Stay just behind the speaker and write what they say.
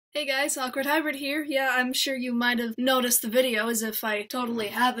Hey guys, Awkward Hybrid here. Yeah, I'm sure you might have noticed the video as if I totally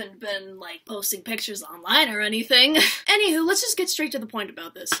haven't been, posting pictures online or anything. Anywho, let's just get straight to the point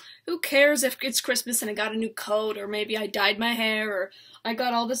about this. Who cares if it's Christmas and I got a new coat, or maybe I dyed my hair, or I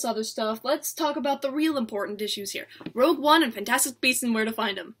got all this other stuff. Let's talk about the real important issues here. Rogue One and Fantastic Beasts and Where to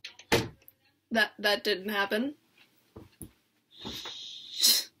Find Them. That didn't happen.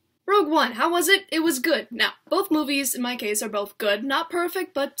 Rogue One, how was it? It was good. Now, both movies, in my case, are both good. Not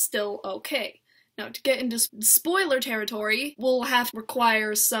perfect, but still okay. Now, to get into spoiler territory, we'll have to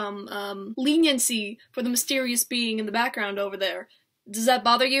require some, leniency for the mysterious being in the background over there. Does that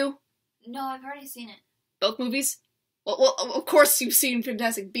bother you? No, I've already seen it. Both movies? Well, of course you've seen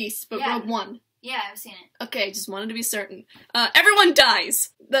Fantastic Beasts, but Yeah. Rogue One. Yeah, I've seen it. Okay, just wanted to be certain. Everyone dies!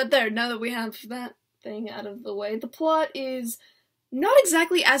 Now that we have that thing out of the way, the plot is not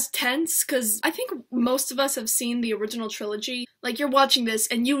exactly as tense, because I think most of us have seen the original trilogy. Like, you're watching this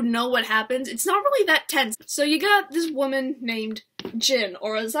and you know what happens. It's not really that tense. So you got this woman named Jin,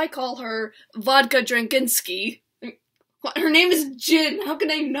 or as I call her, Vodka Drinkinski. Her name is Jin. How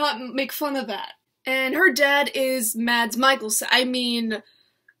can I not make fun of that? And her dad is Mads Mikkelsen.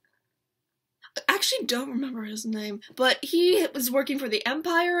 I actually don't remember his name, but he was working for the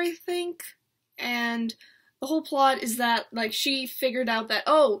Empire, I think, and the whole plot is that, she figured out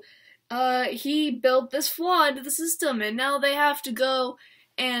that, he built this flaw into the system, and now they have to go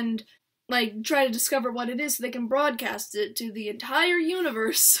and, try to discover what it is so they can broadcast it to the entire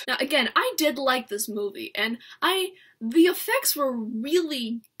universe. Now, again, I did like this movie, and the effects were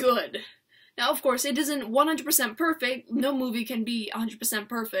really good. Now, of course, it isn't 100% perfect. No movie can be 100%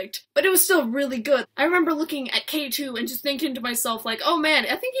 perfect. But it was still really good. I remember looking at K2 and just thinking to myself, oh man,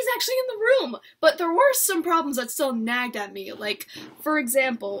 I think he's actually in the room! But there were some problems that still nagged at me. For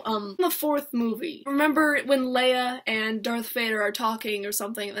example, the fourth movie. Remember when Leia and Darth Vader are talking or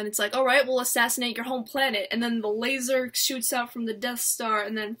something, and it's alright, we'll assassinate your home planet, and then the laser shoots out from the Death Star,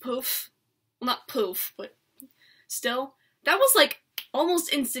 and then poof. Well, not poof, but still. That was,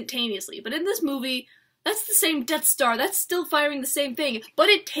 almost instantaneously, but in this movie, that's the same Death Star, that's still firing the same thing, but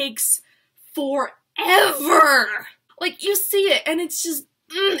it takes forever! You see it, and it's just,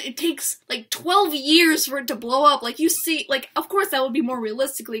 it takes, 12 years for it to blow up, you see, of course that would be more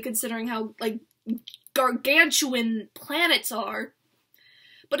realistically, considering how, gargantuan planets are.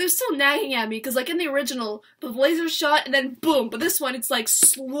 But it was still nagging at me, because, in the original, the laser shot, and then boom, but this one, it's,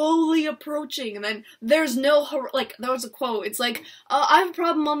 slowly approaching, and then there's no, there was a quote, it's I have a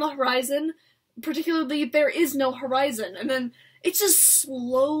problem on the horizon, particularly there is no horizon, and then it's just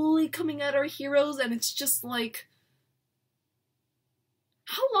slowly coming at our heroes, and it's just how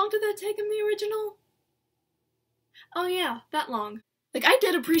long did that take in the original? Oh yeah, that long. I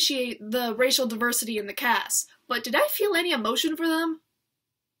did appreciate the racial diversity in the cast, but did I feel any emotion for them?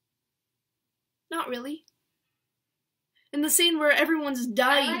 Not really. In the scene where everyone's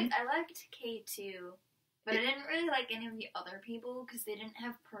dying. I liked K2, but I didn't really like any of the other people because they didn't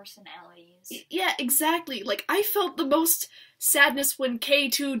have personalities. Yeah, exactly. I felt the most sadness when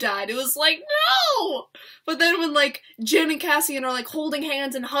K2 died. It was no! But then when, Jin and Cassian are, holding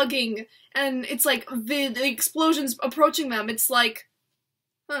hands and hugging, and it's the explosion's approaching them, it's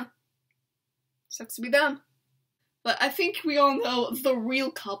huh. Sucks to be them. But I think we all know the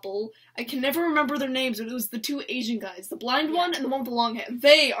real couple. I can never remember their names, but it was the two Asian guys. The blind one and the one with the long hair.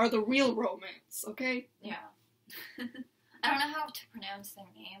 They are the real romance, okay? Yeah. I don't know how to pronounce their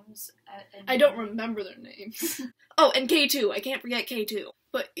names. I don't remember their names. Oh, and K2. I can't forget K2.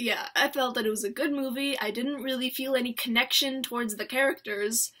 But yeah, I felt that it was a good movie. I didn't really feel any connection towards the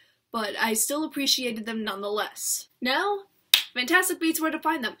characters, but I still appreciated them nonetheless. Now, Fantastic Beasts, Where to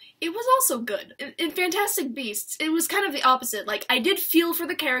Find Them. It was also good. In Fantastic Beasts, it was kind of the opposite. I did feel for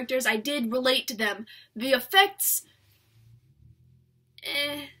the characters, I did relate to them. The effects...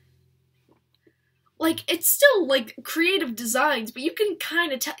 it's still, creative designs, but you can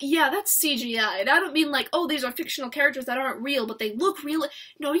kind of tell, yeah, that's CGI. And I don't mean oh, these are fictional characters that aren't real, but they look real.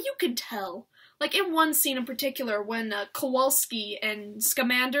 No, you can tell. In one scene in particular, when Kowalski and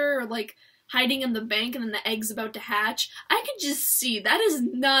Scamander are, hiding in the bank and then the egg's about to hatch, I could just see that is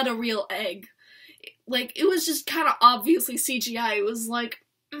not a real egg. It was just kind of obviously CGI. It was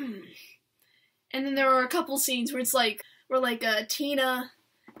And then there were a couple scenes where it's where Tina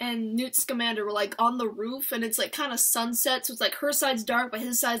and Newt Scamander were on the roof, and it's kind of sunset, so it's her side's dark but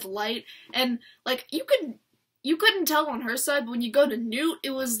his side's light, and you couldn't tell on her side, but when you go to Newt,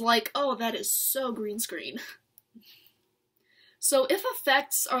 it was oh, that is so green screen. So if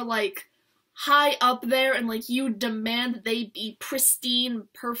effects are high up there and you demand that they be pristine,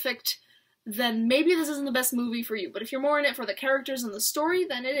 perfect, then maybe this isn't the best movie for you. But if you're more in it for the characters and the story,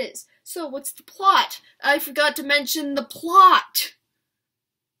 then it is. So what's the plot? I forgot to mention the plot!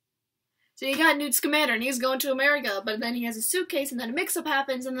 So you got Newt Scamander, and he's going to America, but then he has a suitcase, and then a mix-up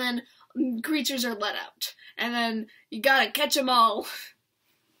happens, and then creatures are let out. And then you gotta catch them all.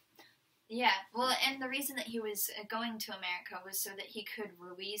 Yeah, well, and the reason that he was going to America was so that he could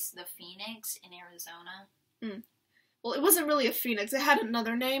release the Phoenix in Arizona. Well, it wasn't really a phoenix. It had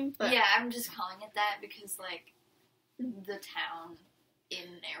another name, but... Yeah, I'm just calling it that because, like, the town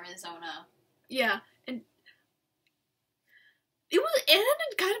in Arizona. Yeah, and... It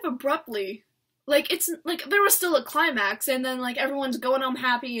ended kind of abruptly. Like, it's, like, there was still a climax, and then, like, everyone's going home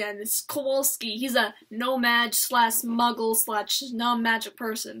happy, and it's Kowalski. He's a nomad slash muggle slash non-magic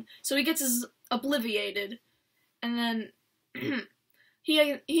person. So he gets his obliviated, and then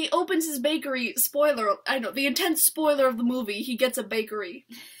he opens his bakery. Spoiler, I know, the intense spoiler of the movie, he gets a bakery.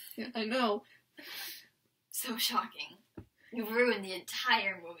 Yeah, I know. So shocking. You ruined the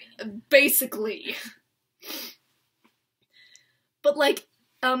entire movie. Basically. But, like,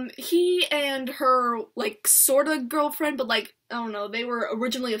 he and her, like, sorta girlfriend, but, like, I don't know, they were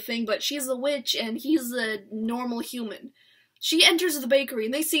originally a thing, but she's a witch and he's a normal human. She enters the bakery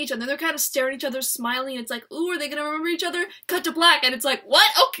and they see each other, and they're kind of staring at each other, smiling, and it's like, ooh, are they gonna remember each other? Cut to black, and it's like,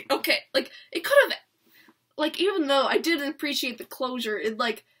 what? Okay. Like, it could have, like, even though I did appreciate the closure, it,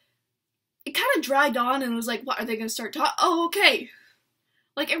 like, it kind of dragged on and was like, what, are they gonna start talking? Oh, okay.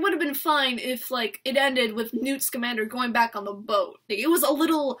 Like, it would have been fine if, like, it ended with Newt Scamander going back on the boat. It was a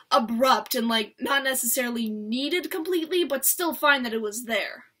little abrupt and, like, not necessarily needed completely, but still fine that it was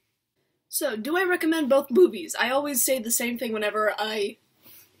there. So, do I recommend both movies? I always say the same thing whenever I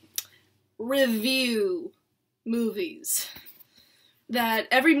review movies. That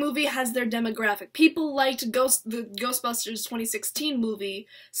every movie has their demographic. People liked the Ghostbusters 2016 movie.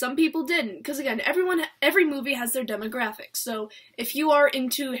 Some people didn't. Because again, every movie has their demographic. So if you are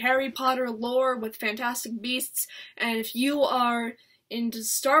into Harry Potter lore with Fantastic Beasts, and if you are into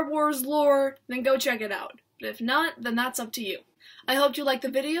Star Wars lore, then go check it out. But if not, then that's up to you. I hope you liked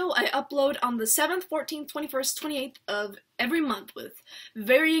the video. I upload on the 7th, 14th, 21st, 28th of every month with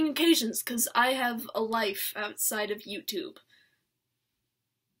varying occasions, because I have a life outside of YouTube.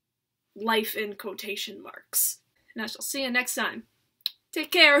 Life in quotation marks. And I shall see you next time. Take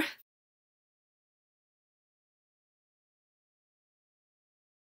care!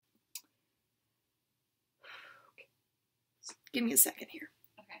 Give me a second here.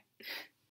 Okay.